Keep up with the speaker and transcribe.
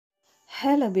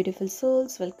Hello, beautiful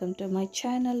souls. Welcome to my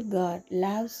channel. God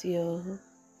loves you.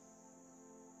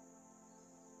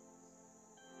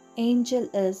 Angel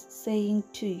is saying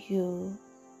to you,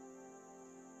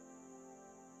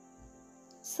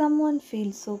 someone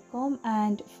feels so calm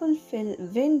and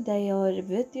fulfilled when they are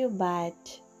with you,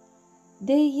 but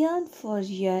they yearn for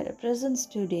your presence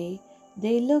today.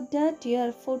 They looked at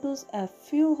your photos a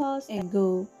few hours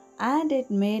ago and it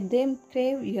made them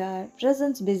crave your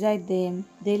presence beside them.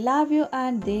 They love you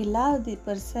and they love the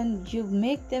person you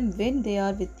make them when they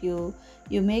are with you.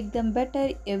 You make them better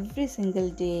every single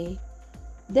day.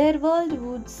 Their world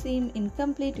would seem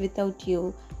incomplete without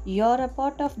you. You're a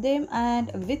part of them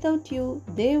and without you,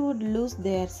 they would lose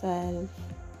their self.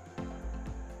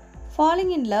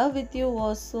 Falling in love with you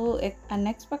was so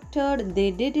unexpected, they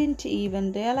didn't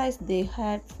even realize they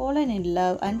had fallen in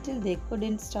love until they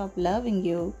couldn't stop loving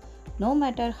you, no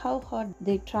matter how hard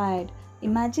they tried.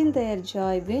 Imagine their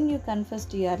joy when you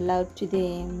confessed your love to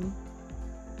them.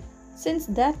 Since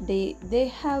that day, they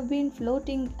have been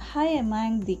floating high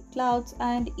among the clouds,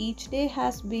 and each day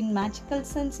has been magical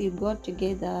since you got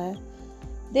together.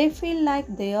 They feel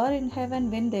like they are in heaven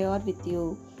when they are with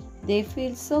you. They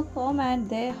feel so calm and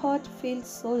their heart feels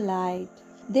so light.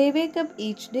 They wake up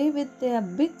each day with a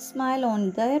big smile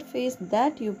on their face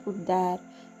that you put there.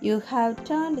 You have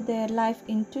turned their life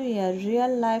into a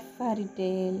real life fairy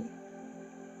tale.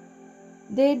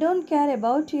 They don't care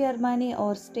about your money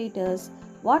or status.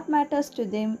 What matters to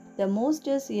them the most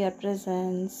is your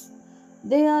presence.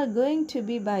 They are going to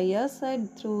be by your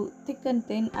side through thick and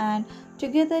thin, and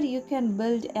together you can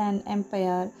build an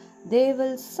empire. They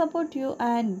will support you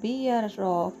and be your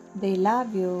rock. They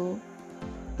love you.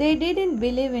 They didn't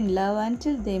believe in love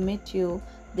until they met you.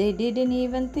 They didn't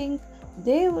even think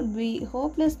they would be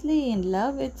hopelessly in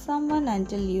love with someone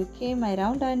until you came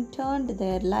around and turned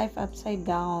their life upside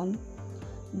down.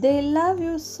 They love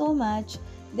you so much.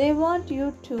 They want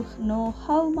you to know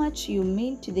how much you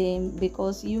mean to them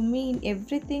because you mean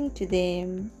everything to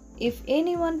them. If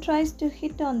anyone tries to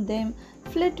hit on them,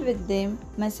 flirt with them,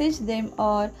 message them,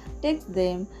 or text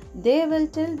them, they will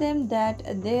tell them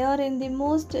that they are in the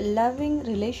most loving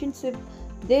relationship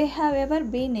they have ever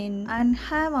been in and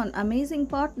have an amazing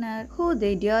partner who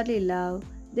they dearly love.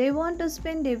 They want to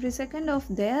spend every second of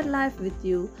their life with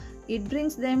you. It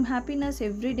brings them happiness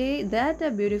every day that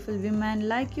a beautiful woman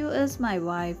like you is my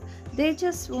wife. They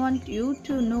just want you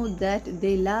to know that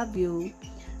they love you.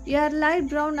 Your light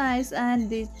brown eyes and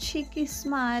the cheeky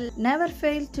smile never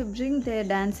fail to bring their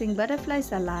dancing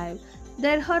butterflies alive.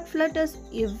 Their heart flutters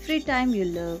every time you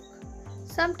look.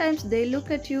 Sometimes they look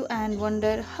at you and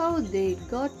wonder how they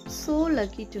got so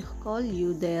lucky to call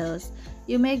you theirs.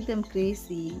 You make them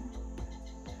crazy.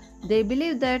 They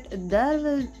believe that there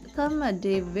will come a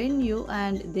day when you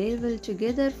and they will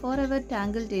together forever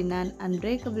tangled in an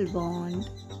unbreakable bond.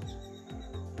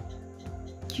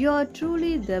 You are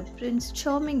truly the Prince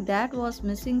Charming that was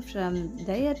missing from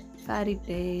their fairy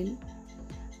tale.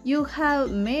 You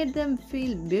have made them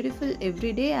feel beautiful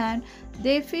every day and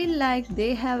they feel like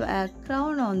they have a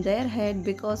crown on their head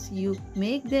because you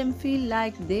make them feel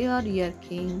like they are your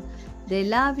king. They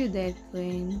love you, their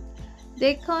queen.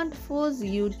 They can't force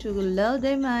you to love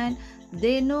them and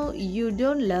they know you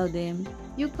don't love them.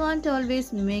 You can't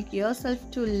always make yourself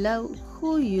to love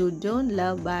who you don't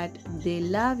love, but they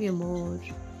love you more.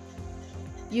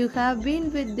 You have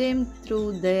been with them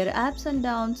through their ups and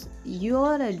downs. You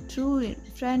are a true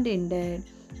friend indeed.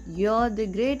 You are the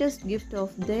greatest gift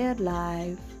of their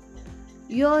life.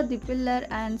 You are the pillar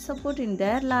and support in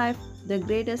their life, the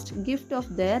greatest gift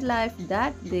of their life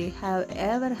that they have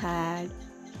ever had.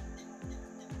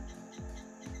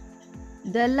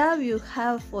 The love you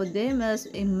have for them is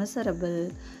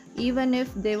immeasurable. Even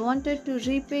if they wanted to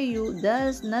repay you, there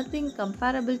is nothing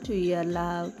comparable to your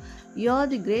love. You are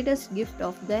the greatest gift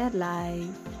of their life.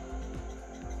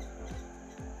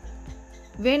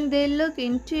 When they look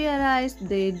into your eyes,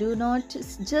 they do not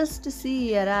just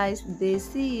see your eyes, they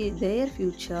see their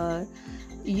future.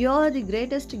 You are the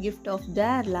greatest gift of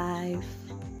their life.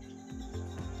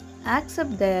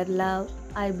 Accept their love.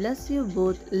 I bless you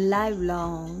both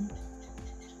lifelong.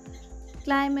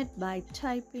 Claim it by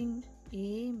typing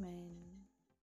Amen.